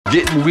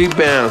getting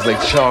rebounds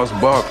like Charles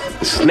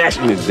Barkley,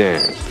 snatching it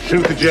down.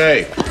 Shoot the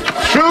J.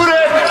 Shoot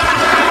it!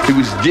 He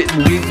was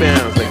getting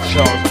rebounds like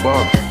Charles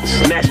Barkley,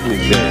 snatching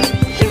it down.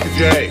 Shoot the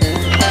J.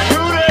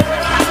 Shoot it!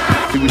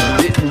 He was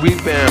getting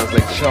rebounds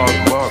like Charles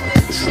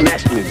Barkley,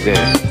 snatching it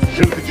down.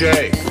 Shoot the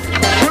J.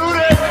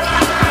 Shoot it!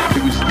 He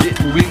was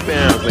getting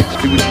rebounds like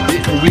he was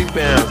getting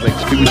rebounds like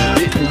he was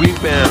getting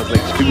rebounds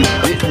like he was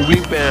getting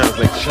rebounds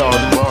like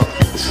Charles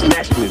Barkley,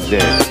 snatching it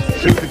down.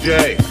 Shoot the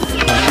J.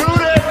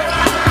 Shoot it!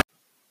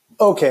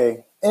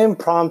 Okay,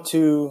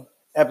 impromptu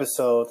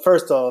episode.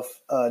 First off,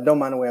 don't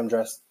mind the way I'm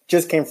dressed.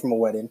 Just came from a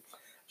wedding.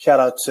 Shout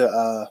out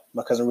to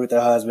my cousin Ruth,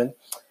 her husband.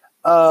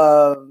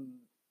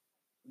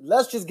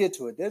 Let's just get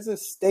to it. There's a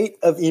state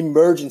of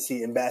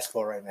emergency in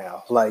basketball right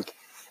now. Like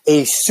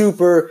a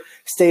super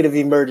state of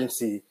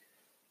emergency.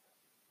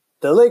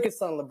 The Lakers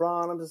son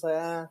LeBron, I'm just like,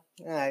 all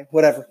right,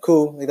 whatever,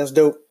 cool. Like, that's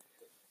dope.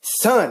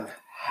 Son,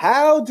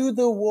 how do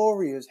the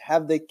Warriors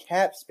have the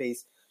cap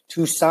space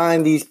to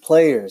sign these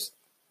players?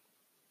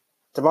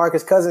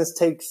 DeMarcus Cousins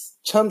takes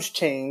chumps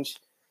change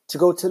to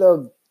go to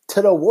the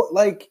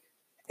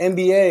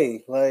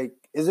NBA. Like,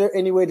 is there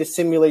any way to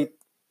simulate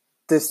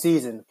this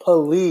season?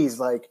 Please,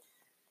 like,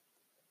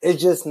 it's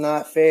just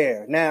not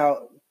fair.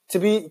 Now, to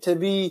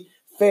be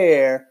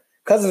fair,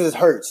 Cousins is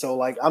hurt, so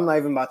like I'm not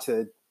even about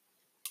to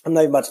feel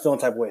any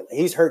type of way. Like,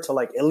 he's hurt till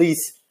like at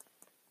least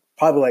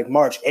probably like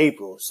March,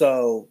 April.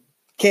 So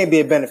can't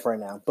be a benefit right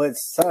now. But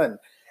son,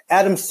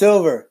 Adam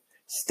Silver,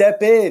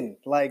 step in.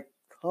 Like,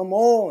 come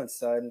on,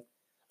 son.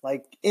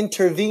 Like,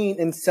 intervene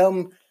in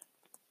some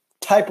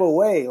type of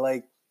way.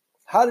 Like,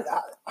 how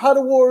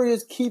do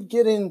Warriors keep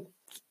getting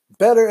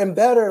better and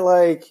better?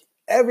 Like,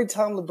 every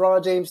time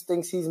LeBron James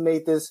thinks he's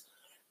made this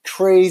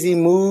crazy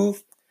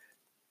move,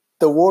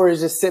 the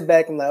Warriors just sit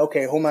back and like,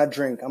 okay, hold my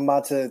drink. I'm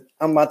about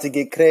to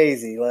get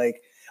crazy.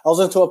 Like, I was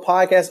listening to a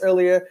podcast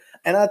earlier,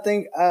 and I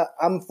think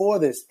I'm for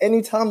this.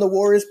 Anytime the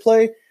Warriors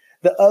play,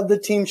 the other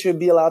team should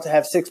be allowed to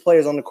have 6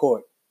 players on the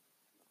court.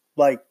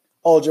 Like,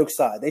 all jokes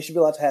aside, they should be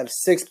allowed to have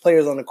 6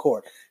 players on the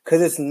court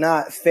because it's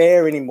not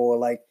fair anymore.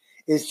 Like,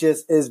 it's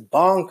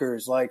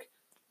bonkers. Like,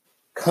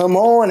 come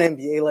on,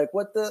 NBA. Like,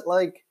 what the,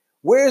 like,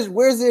 where's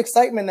the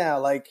excitement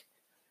now? Like,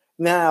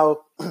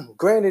 now,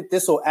 granted,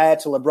 this will add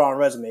to LeBron's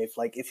resume.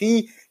 If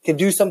he can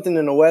do something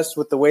in the West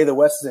with the way the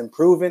West is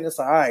improving, it's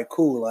like, all right,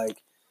 cool.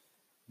 Like,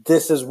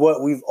 this is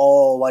what we've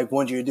all like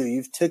wanted you to do.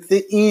 You've took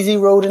the easy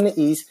road in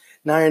the East,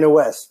 now you're in the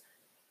West.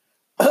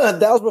 That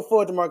was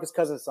before DeMarcus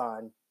Cousins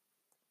signed.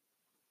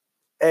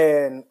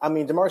 And I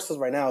mean, DeMarcus Cousins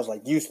right now is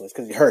like useless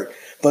because he hurt.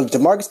 But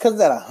DeMarcus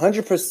Cousins at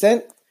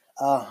 100%,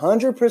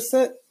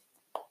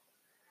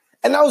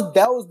 and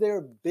that was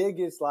their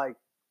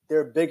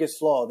biggest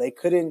flaw. They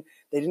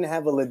didn't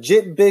have a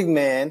legit big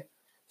man,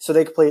 so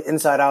they could play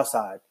inside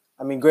outside.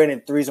 I mean,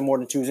 granted, 3s are more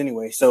than 2s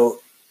anyway. So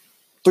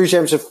 3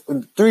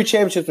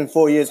 championships in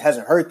 4 years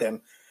hasn't hurt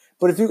them.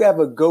 But if you have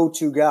a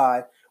go-to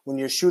guy when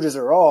your shooters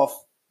are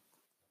off,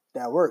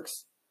 that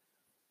works.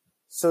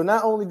 So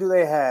not only do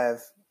they have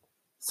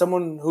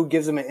someone who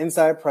gives them an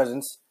inside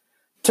presence,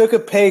 took a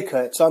pay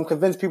cut. So I'm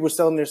convinced people are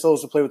selling their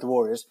souls to play with the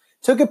Warriors.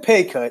 Took a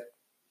pay cut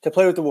to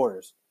play with the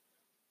Warriors.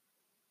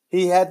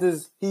 He did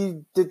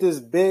this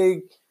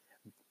big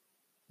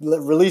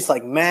release,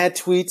 like mad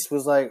tweets,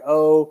 was like,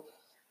 oh,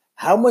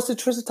 how much did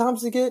Tristan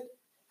Thompson get?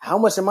 How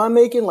much am I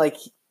making? Like,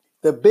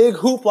 the big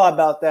hoopla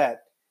about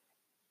that.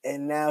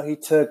 And now he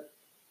took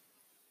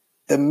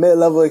the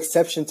mid-level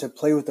exception to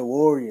play with the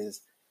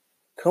Warriors.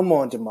 Come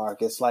on,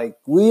 DeMarcus. Like,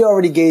 we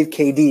already gave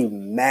KD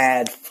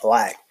mad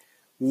flack.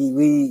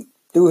 We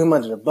threw him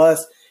under the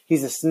bus.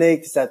 He's a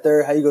snake. It's that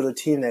third. How you go to a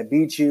team that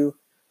beat you?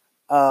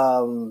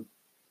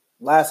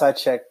 Last I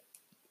checked,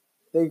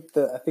 I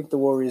think the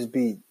Warriors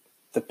beat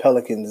the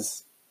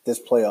Pelicans this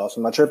playoffs.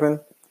 Am I tripping?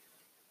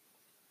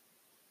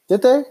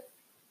 Did they? I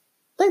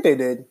think they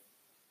did.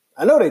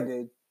 I know they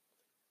did.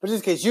 But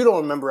just in case you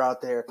don't remember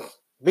out there,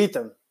 beat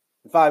them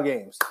in 5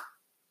 games.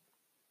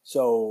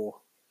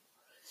 So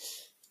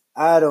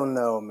I don't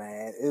know,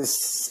 man.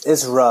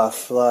 It's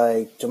rough.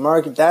 Like,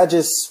 DeMarcus, that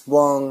just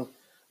swung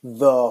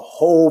the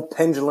whole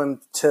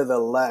pendulum to the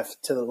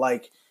left. To the,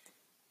 like,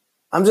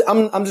 I'm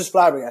just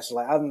flabbergasted.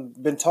 Like,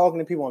 I've been talking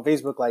to people on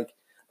Facebook, like,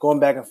 going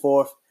back and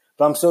forth,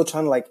 but I'm still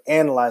trying to like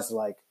analyze it.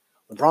 Like,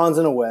 LeBron's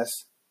in the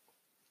West,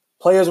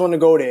 players want to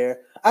go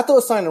there. I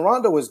thought signing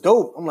Rondo was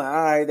dope. I'm like,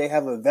 all right, they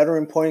have a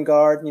veteran point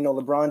guard. You know,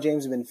 LeBron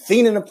James has been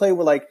fiending to play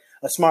with like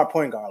a smart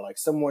point guard, like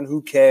someone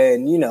who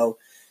can, you know,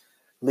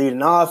 lead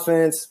an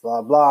offense,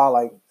 blah, blah.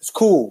 Like, it's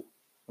cool.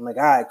 I'm like,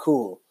 all right,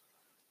 cool.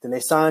 Then they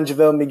signed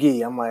JaVale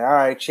McGee. I'm like, all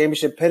right,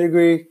 championship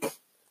pedigree.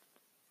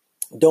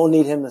 Don't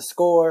need him to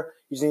score.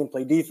 You just need him to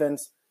play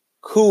defense.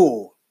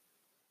 Cool.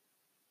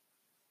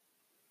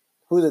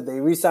 Who did they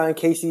re-sign?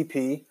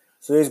 KCP.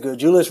 So it's good.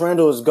 Julius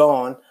Randle is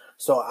gone.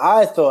 So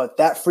I thought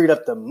that freed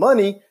up the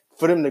money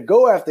for them to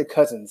go after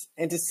Cousins.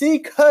 And to see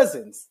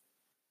Cousins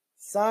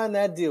sign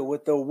that deal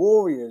with the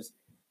Warriors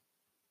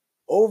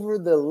over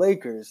the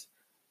Lakers,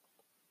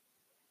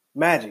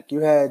 Magic, you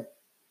had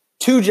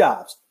two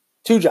jobs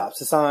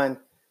to sign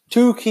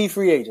 2 key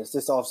free agents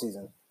this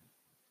offseason.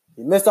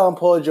 You missed out on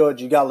Paul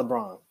George. You got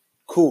LeBron.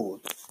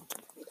 Cool.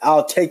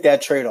 I'll take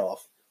that trade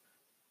off.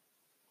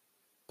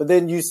 But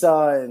then you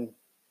sign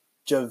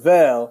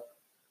JaVale.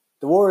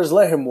 The Warriors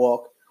let him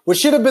walk, which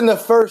should have been the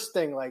first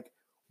thing. Like,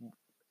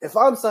 if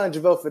I'm signing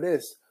JaVale for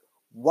this,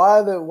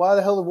 why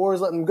the hell the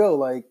Warriors let him go?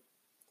 Like,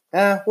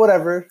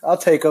 whatever. I'll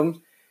take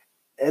him.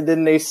 And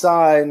then they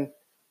sign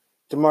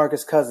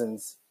DeMarcus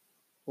Cousins.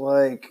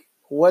 Like,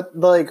 what?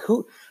 Like,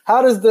 who?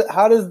 How does the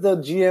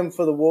GM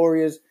for the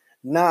Warriors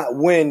not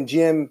win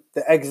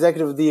the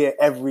executive of the year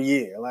every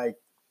year? Like,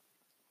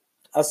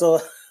 I saw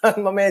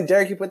my man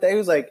Derek, he put that. He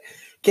was like,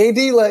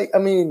 KD, like, I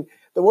mean,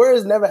 the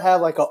Warriors never have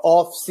like an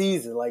off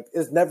season. Like,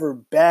 it's never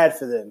bad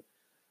for them.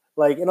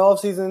 Like, in off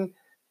season,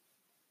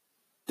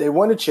 they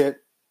won a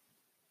chip.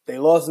 They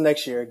lost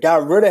next year.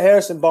 Got rid of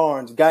Harrison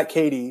Barnes. Got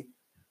KD.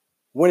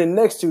 Win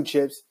the next 2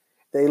 chips.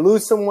 They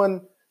lose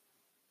someone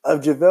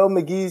of JaVale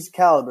McGee's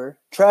caliber.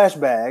 Trash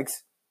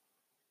bags.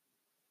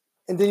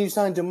 And then you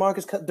sign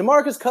DeMarcus.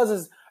 DeMarcus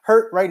Cousins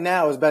hurt right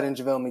now is better than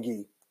JaVale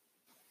McGee.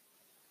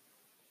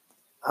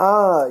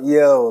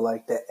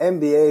 Like the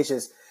NBA is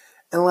just,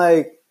 and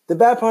like the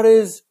bad part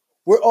is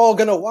we're all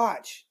gonna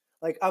watch.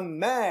 Like I'm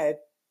mad.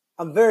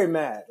 I'm very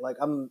mad. Like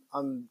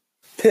I'm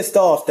pissed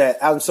off that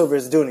Adam Silver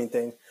isn't doing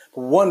anything.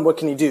 But 1, what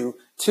can he do?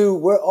 2,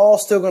 we're all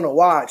still gonna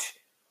watch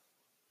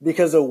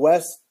because the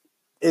West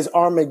is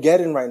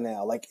Armageddon right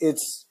now. Like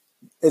it's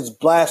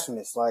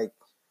blasphemous. Like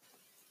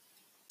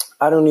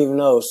I don't even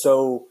know.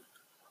 So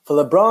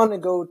for LeBron to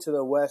go to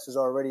the West is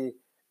already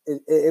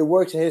it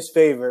works in his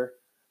favor.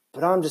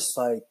 But I'm just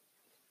like,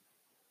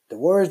 the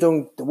Warriors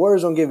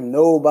don't give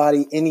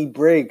nobody any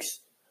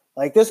breaks.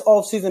 Like this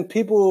offseason,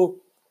 people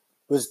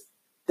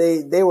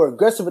they were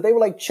aggressive, but they were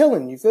like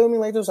chilling. You feel me?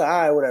 Like they was like,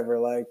 all right, whatever.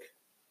 Like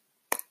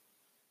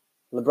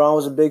LeBron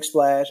was a big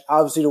splash.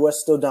 Obviously, the West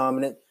is still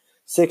dominant.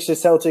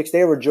 Sixers, Celtics,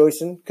 they're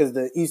rejoicing because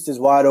the East is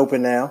wide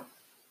open now.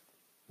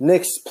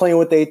 Knicks playing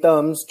with their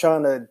thumbs,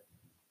 trying to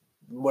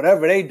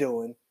whatever they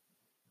doing.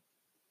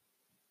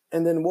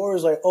 And then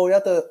Warriors like, y'all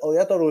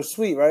thought it was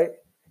sweet, right?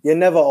 You're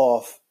never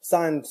off.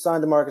 Sign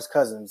DeMarcus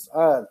Cousins.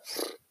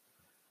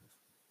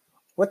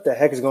 What the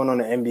heck is going on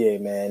in the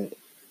NBA, man?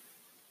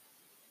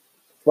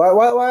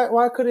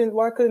 Why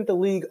couldn't the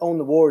league own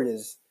the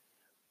Warriors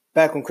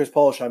back when Chris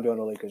Paul was trying to be on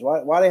the Lakers?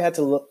 Why they had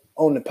to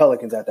own the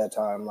Pelicans at that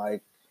time?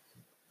 Like,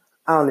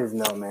 I don't even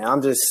know, man.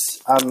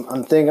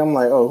 I'm thinking, I'm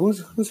like, oh,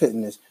 who's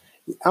hitting this?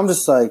 I'm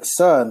just like,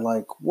 son,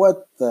 like,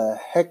 what the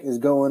heck is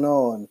going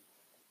on?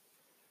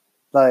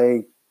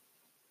 Like,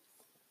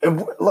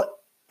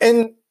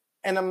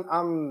 and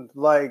I'm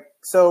like,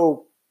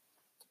 so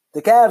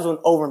the Cavs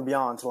went over and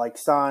beyond to like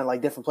sign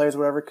like different players or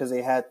whatever because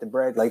they had the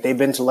bread. Like they've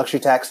been to luxury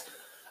tax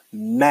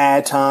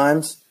mad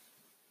times.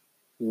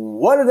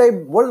 What are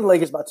the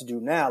Lakers about to do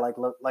now?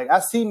 Like I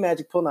see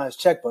Magic pulling out his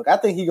checkbook. I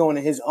think he going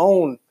in his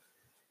own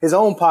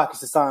pockets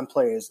to sign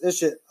players. This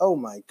shit. Oh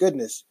my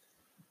goodness.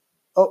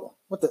 Oh,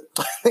 what the?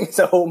 I think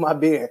to hold my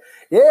beer.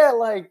 Yeah,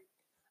 like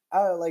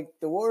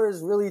the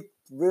Warriors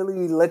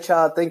really let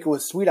y'all think it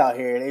was sweet out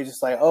here. They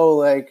just like, oh,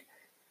 like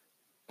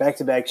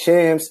back-to-back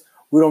champs.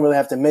 We don't really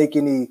have to make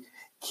any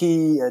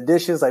key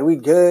additions. Like we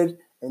good.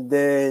 And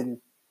then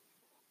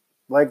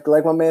like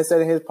my man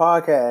said in his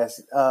podcast,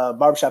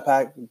 Barbershop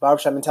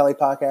Mentality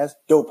Podcast,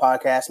 dope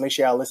podcast. Make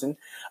sure y'all listen.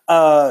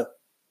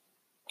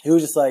 He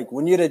was just like,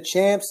 when you're the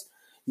champs,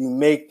 you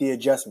make the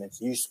adjustments.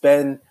 You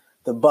spend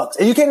the bucks.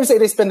 And you can't even say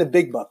they spend the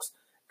big bucks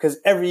because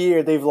every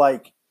year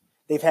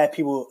they've had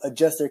people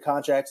adjust their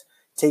contracts,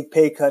 take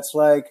pay cuts.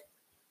 Like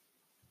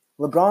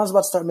LeBron's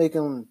about to start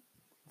making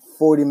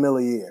 $40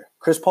 million a year.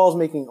 Chris Paul's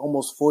making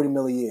almost $40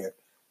 million a year.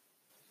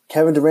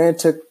 Kevin Durant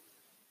took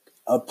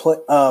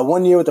a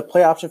 1 year with a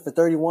play option for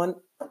 31.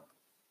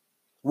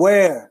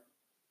 Where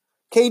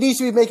KD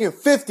should be making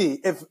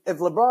 50. If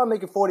LeBron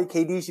making 40,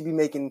 KD should be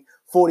making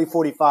 40,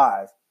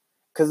 45.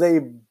 Because they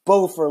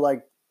both are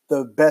like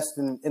the best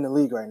in the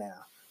league right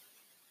now.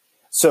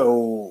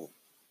 So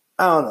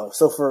I don't know.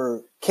 So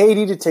for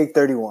KD to take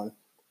 31,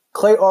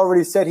 Klay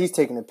already said he's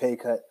taking a pay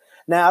cut.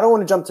 Now I don't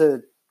want to jump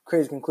to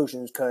crazy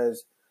conclusions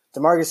because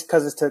DeMarcus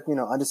Cousins took,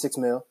 under $6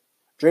 million.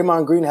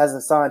 Draymond Green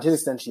hasn't signed his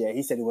extension yet.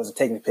 He said he wasn't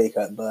taking a pay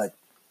cut, but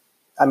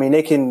I mean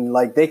they can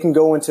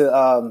go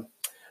into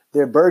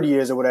their bird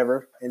years or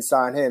whatever and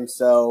sign him.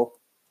 So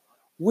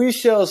we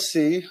shall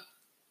see.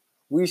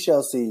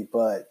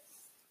 But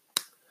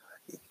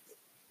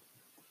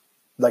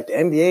like the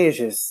NBA is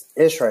just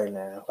ish right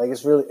now. Like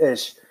it's really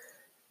ish.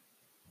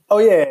 Oh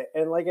yeah,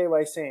 and like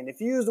everybody's saying, if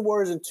you use the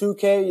words in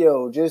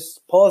 2K,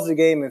 just pause the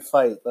game and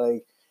fight.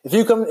 Like if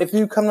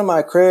you come to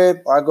my crib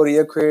or I go to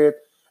your crib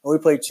and we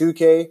play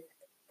 2K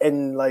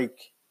and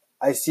like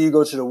I see you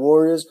go to the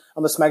Warriors,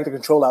 I'm gonna smack the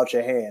controller out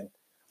your hand.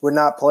 We're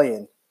not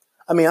playing.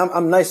 I mean,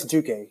 I'm nice in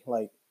 2K,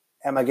 like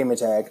at my gamer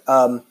tag,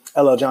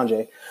 LL John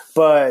J.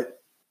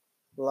 But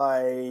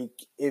like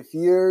if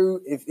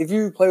you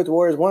play with the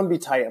Warriors, one, be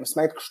tight. I'm gonna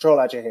smack the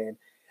controller out your hand,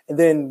 and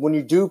then when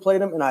you do play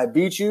them and I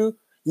beat you,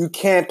 you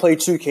can't play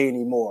 2K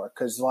anymore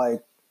because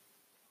like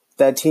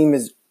that team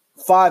is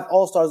 5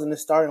 All-Stars in the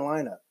starting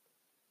lineup.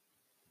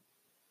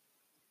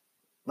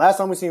 last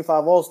time we seen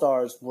 5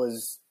 All-Stars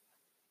was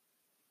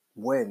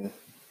when?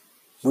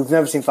 We've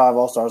never seen 5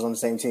 All-Stars on the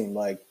same team.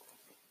 Like,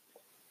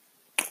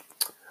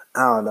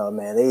 I don't know,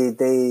 man.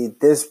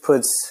 This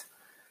puts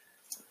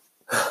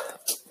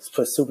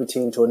Super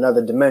Team to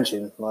another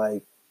dimension.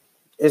 Like,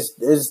 it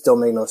just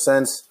don't make no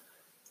sense.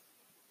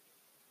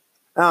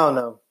 I don't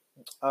know.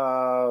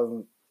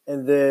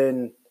 And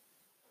then,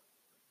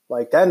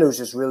 like, that news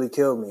just really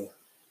killed me.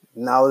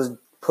 And I was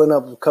putting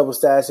up a couple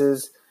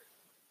stashes.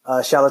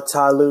 Shout out to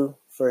Ty Lue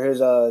for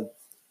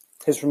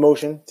his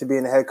promotion to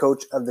being the head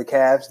coach of the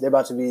Cavs. They're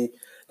not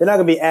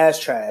gonna be as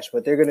trash,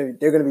 but they're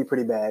gonna be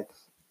pretty bad.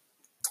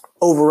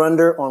 Over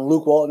under on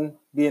Luke Walton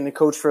being the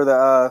coach for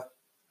the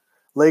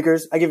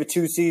Lakers. I give it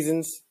 2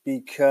 seasons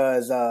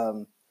because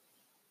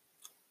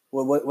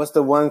what's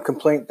the one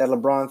complaint that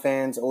LeBron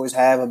fans always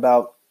have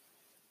about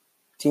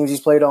teams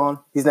he's played on?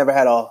 He's never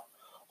had a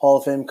Hall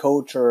of Fame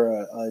coach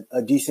or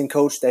a decent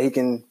coach that he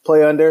can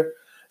play under.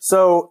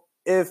 So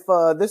if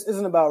this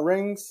isn't about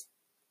rings,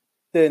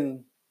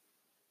 then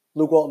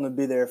Luke Walton would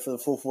be there for the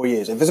full 4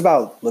 years. If it's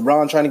about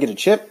LeBron trying to get a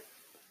chip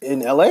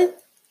in LA,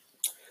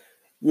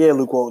 yeah,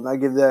 Luke Walton, I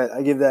give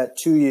that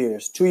 2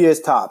 years. 2 years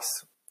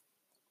tops.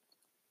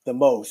 The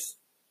most.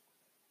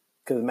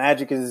 Because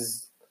Magic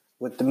is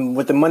with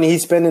the money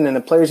he's spending and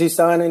the players he's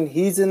signing,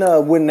 he's in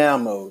a win now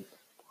mode.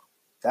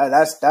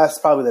 That's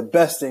probably the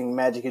best thing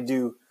Magic could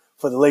do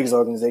for the Lakers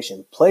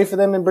organization. Play for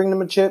them and bring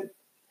them a chip,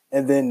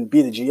 and then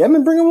be the GM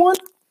and bring them one.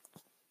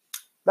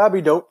 That'd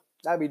be dope.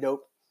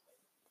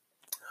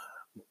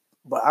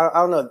 But I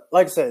don't know.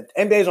 Like I said,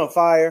 NBA's on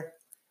fire.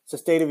 It's a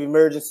state of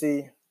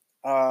emergency.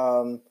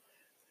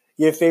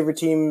 Your favorite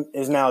team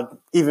is now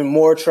even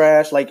more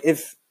trash. Like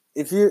if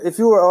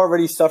you were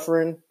already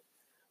suffering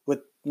with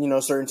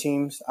certain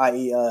teams,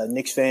 i.e.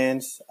 Knicks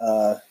fans,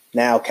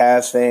 now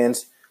Cavs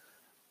fans.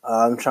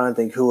 I'm trying to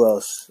think who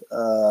else.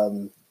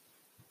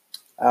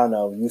 I don't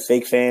know. You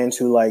fake fans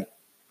who are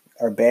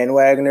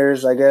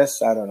bandwagoners, I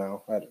guess. I don't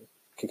know. I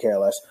could care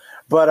less.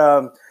 But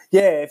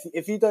yeah,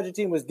 if you thought your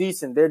team was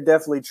decent, they're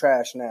definitely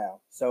trash now.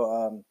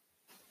 So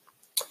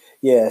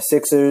yeah,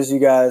 Sixers, you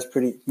guys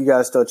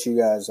thought you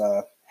guys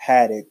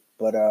had it,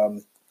 but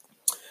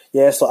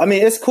yeah. So I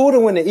mean, it's cool to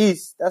win the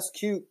East. That's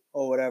cute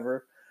or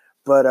whatever.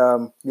 But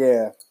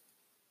yeah,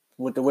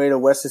 with the way the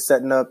West is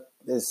setting up,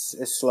 it's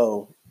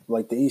slow.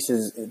 Like the East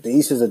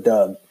is a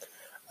dub.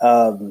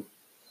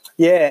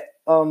 Yeah.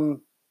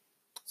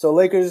 So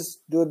Lakers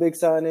do a big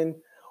signing.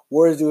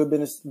 Warriors do a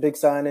big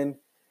signing.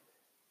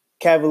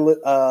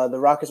 The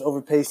Rockets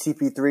overpay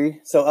CP3.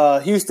 So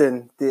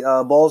Houston,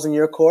 the ball's in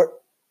your court.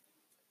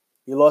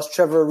 You lost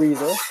Trevor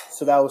Ariza,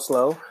 so that was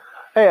slow.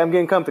 Hey, I'm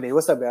getting company.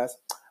 What's up, guys?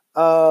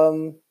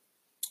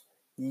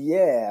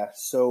 Yeah.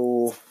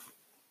 So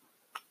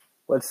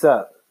what's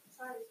up?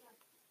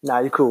 Nah,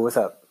 you cool. What's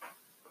up?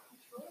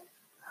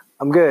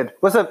 I'm good.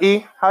 What's up,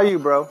 E? How you,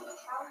 bro?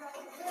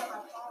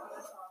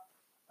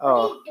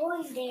 Oh. What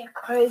are you doing there,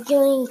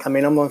 Carl? I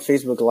mean, I'm on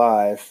Facebook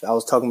Live. I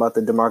was talking about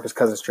the DeMarcus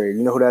Cousins trade.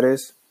 You know who that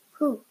is?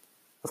 Who?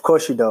 Of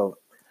course you don't.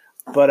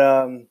 But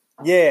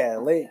yeah,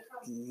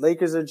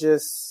 Lakers are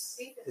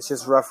it's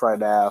just rough right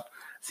now.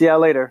 See y'all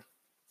later.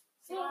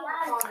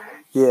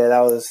 Yeah,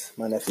 that was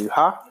my nephew.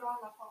 Huh?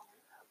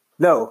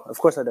 No, of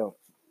course I don't.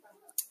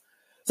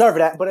 Sorry for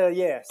that. But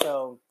yeah,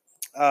 so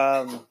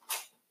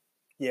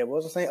yeah,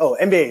 what was I saying? Oh,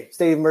 NBA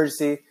state of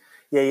emergency.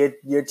 Yeah,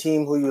 your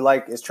team who you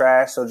like is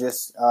trash. So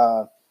just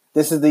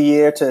this is the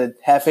year to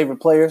have favorite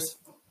players,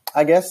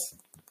 I guess.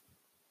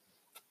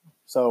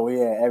 So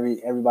yeah,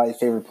 everybody's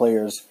favorite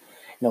players,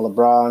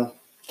 LeBron,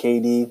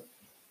 KD,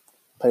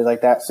 players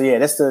like that. So yeah,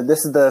 this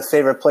is the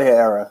favorite player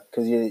era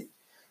because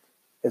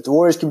if the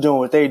Warriors keep doing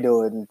what they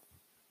do,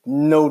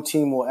 no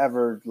team will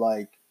ever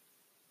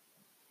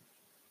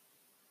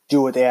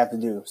do what they have to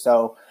do.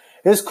 So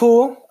it's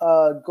cool.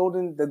 The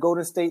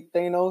Golden State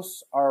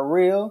Thanos are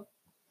real.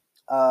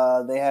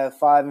 They have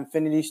 5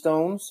 Infinity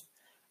Stones,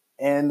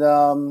 and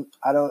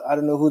I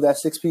don't know who that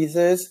 6th piece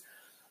is.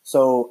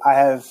 So I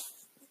have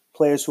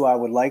players who I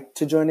would like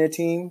to join their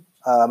team.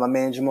 My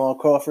man Jamal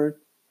Crawford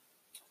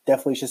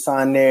definitely should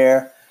sign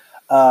there.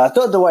 I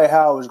thought Dwight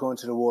Howard was going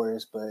to the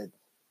Warriors, but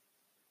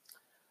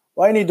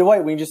why you need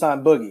Dwight when you just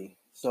signed Boogie?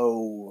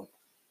 So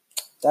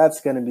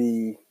that's gonna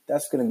be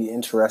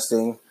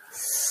interesting.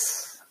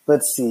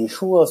 Let's see,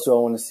 who else do I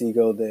want to see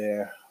go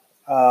there?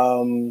 I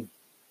don't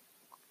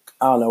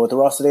know. With the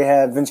roster they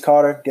have, Vince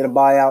Carter, get a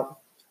buyout,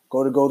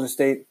 go to Golden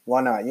State.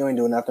 Why not? You ain't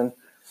doing nothing.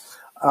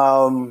 I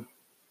don't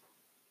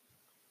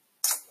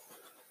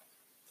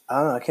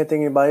know. I can't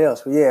think of anybody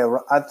else. But yeah,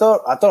 I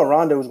thought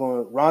Rondo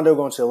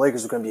going to the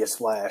Lakers was going to be a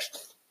splash.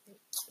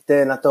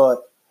 Then I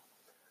thought,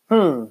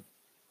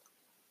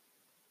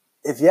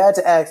 if you had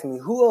to ask me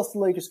who else the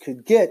Lakers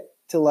could get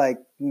to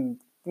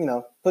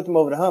put them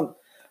over the hump,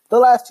 the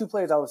last 2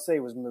 players I would say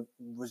was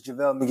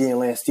JaVale McGee and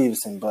Lance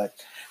Stevenson. But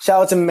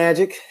shout out to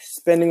Magic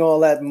spending all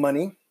that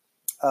money.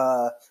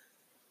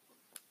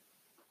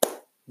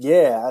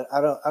 Yeah,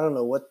 I don't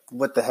know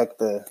what the heck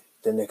the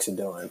Knicks are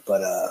doing,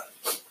 but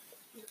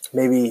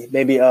maybe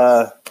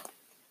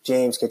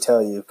James could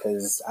tell you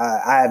because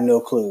I have no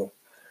clue.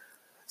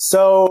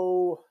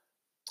 So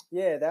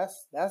yeah,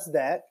 that's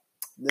that.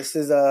 This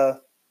is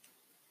a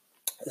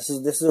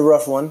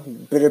rough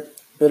one,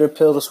 bitter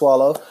pill to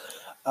swallow.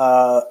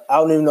 I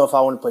don't even know if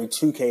I want to play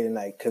 2K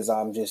tonight because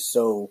I'm just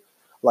so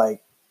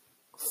like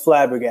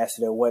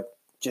flabbergasted at what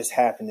just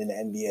happened in the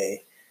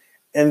NBA.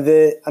 And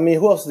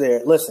who else is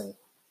there? Listen,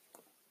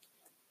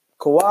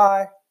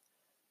 Kawhi,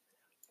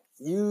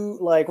 you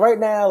like right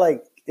now,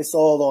 like it's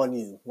all on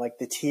you, like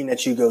the team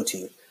that you go to.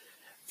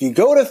 If you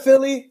go to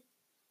Philly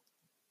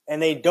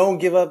and they don't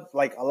give up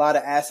like a lot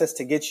of assets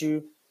to get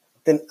you,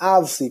 then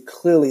obviously,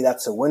 clearly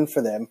that's a win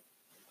for them.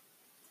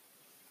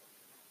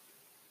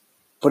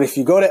 But if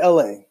you go to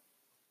LA,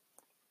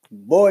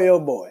 boy, oh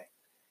boy,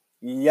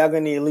 y'all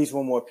gonna need at least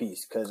one more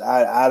piece because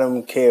I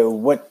don't care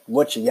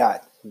what you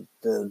got.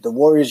 The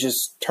Warriors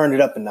just turned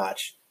it up a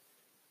notch,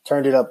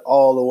 turned it up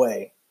all the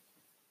way.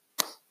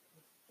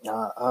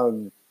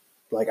 I'm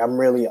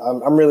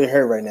really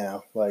hurt right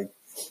now. Like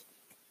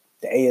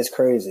the A is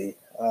crazy.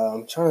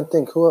 I'm trying to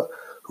think who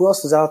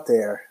else is out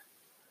there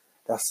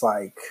that's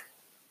like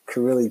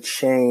could really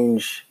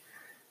change.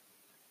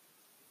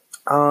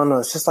 I don't know.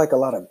 It's just like a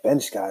lot of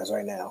bench guys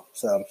right now.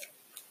 So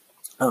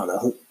I don't know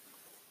who.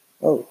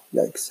 Oh,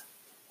 yikes!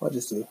 What I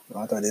just do?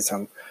 Oh, I thought I did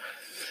something.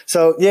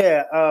 So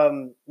yeah.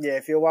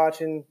 If you're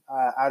watching,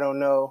 I don't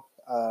know.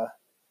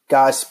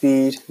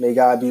 Godspeed. May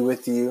God be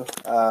with you.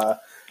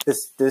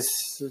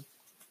 This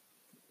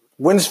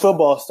when's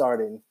football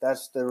starting?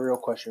 That's the real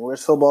question.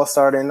 Where's football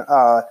starting?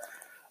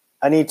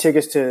 I need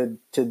tickets to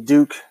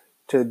Duke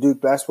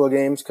basketball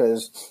games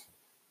because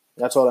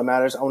that's all that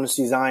matters. I want to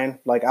see Zion.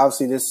 Like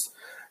obviously this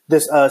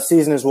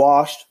season is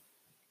washed.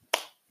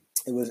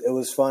 It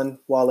was fun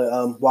while it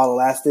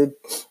lasted,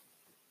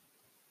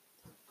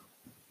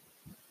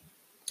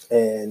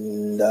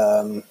 and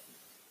I'm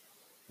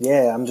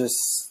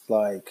just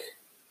like,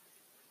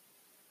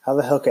 how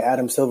the hell could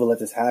Adam Silver let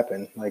this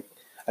happen? Like,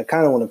 I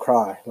kind of want to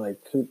cry. Like,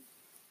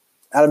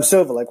 Adam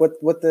Silver? Like,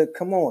 what the?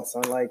 Come on,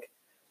 son! Like,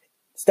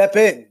 step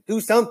in, do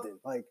something.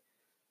 Like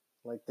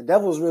the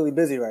Devil's really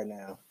busy right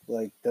now.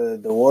 Like the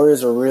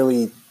Warriors are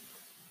really.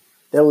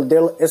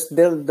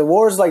 The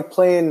Warriors like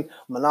playing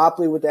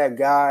Monopoly with that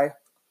guy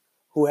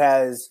who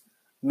has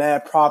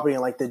mad property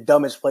in like the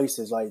dumbest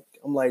places. Like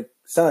I'm like,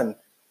 son,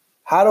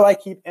 how do I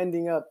keep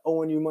ending up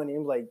owing you money?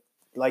 I'm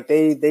like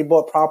they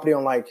bought property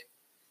on like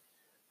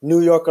New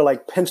York or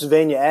like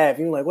Pennsylvania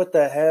Ave. You're like, what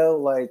the hell?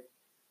 Like,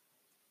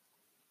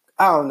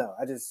 I don't know.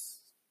 I just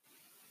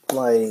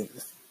like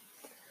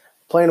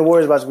playing the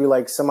Warriors about to be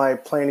like somebody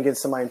playing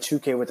against somebody in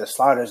 2K with the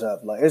sliders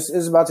up. Like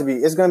it's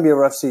gonna be a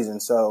rough season.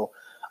 So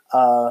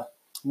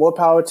more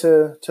power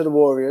to the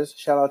Warriors.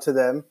 Shout out to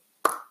them.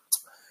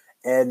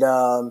 And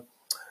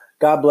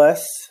God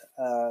bless.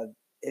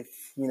 If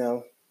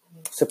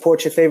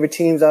support your favorite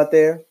teams out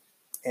there,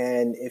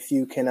 and if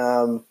you can,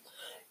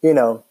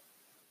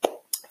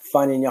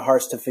 find in your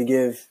hearts to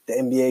forgive the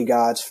NBA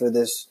gods for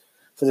this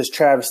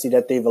travesty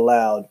that they've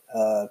allowed,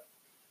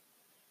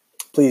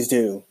 please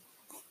do.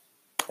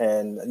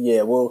 And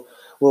yeah, we'll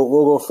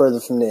go further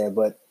from there.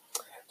 But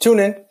tune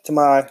in to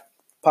my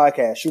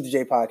podcast, Shoot the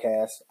J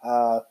podcast.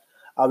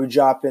 I'll be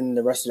dropping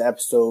the rest of the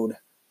episode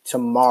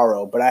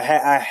tomorrow, but I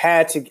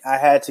had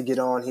to get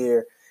on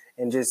here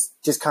and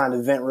just kind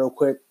of vent real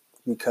quick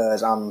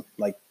because I'm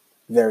like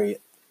very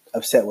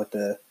upset with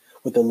the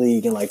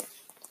league and like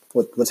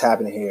what's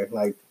happening here.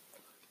 Like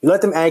you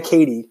let them add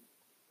KD,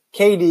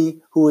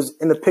 who was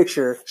in the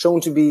picture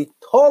shown to be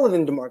taller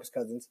than DeMarcus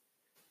Cousins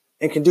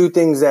and can do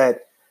things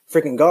that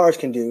freaking guards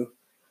can do,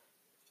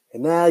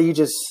 and now you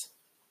just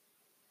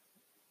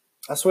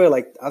I swear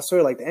like the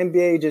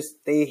NBA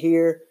just they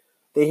hear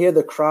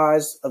the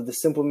cries of the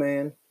simple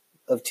man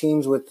of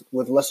teams with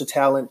lesser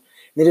talent.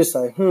 And they're just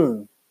like,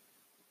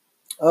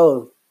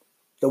 oh,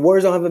 the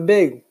Warriors don't have a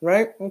big,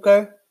 right?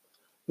 Okay.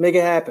 Make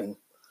it happen.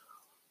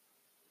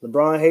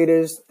 LeBron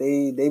haters,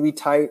 they be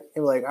tight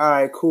and like, all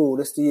right, cool.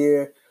 This the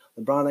year.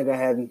 LeBron ain't gonna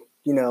have,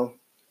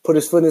 put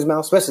his foot in his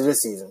mouth, especially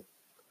this season.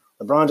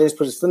 LeBron James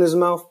put his foot in his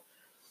mouth.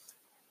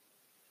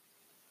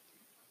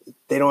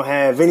 They don't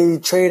have any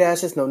trade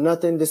assets, no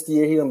nothing. This the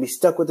year he gonna be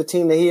stuck with the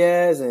team that he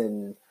has,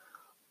 and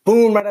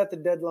boom, right at the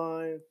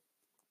deadline,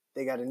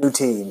 they got a new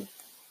team.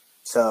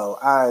 So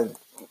I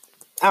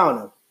don't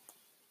know.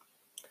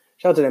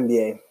 Shout out to the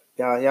NBA.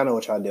 Y'all know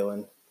what y'all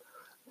doing.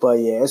 But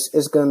yeah,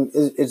 it's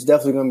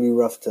definitely gonna be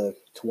rough to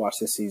watch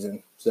this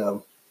season.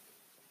 So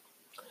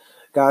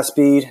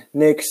Godspeed,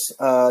 Knicks.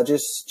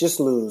 Just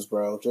lose,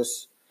 bro.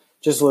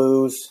 Just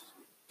lose.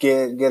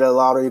 Get a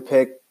lottery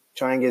pick.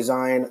 Try and get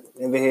Zion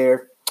over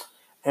here.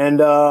 And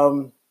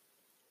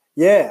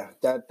yeah,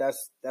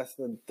 that's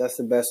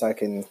the best I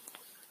can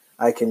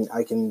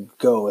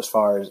go as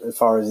far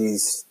as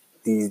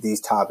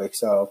these topics.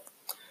 So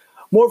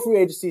more free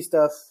agency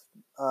stuff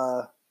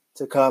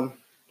to come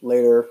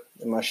later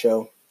in my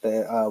show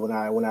when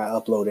I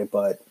upload it.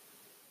 But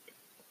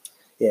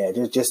yeah,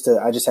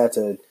 I just had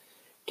to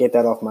get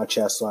that off my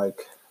chest. Like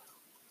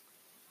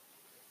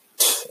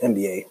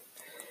NBA,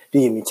 be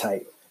getting me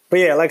tight. But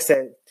yeah, like I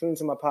said, tune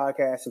into my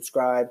podcast,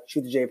 subscribe,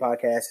 Shoot the J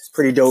podcast. It's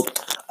pretty dope.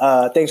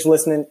 Thanks for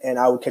listening, and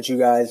I will catch you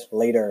guys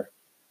later.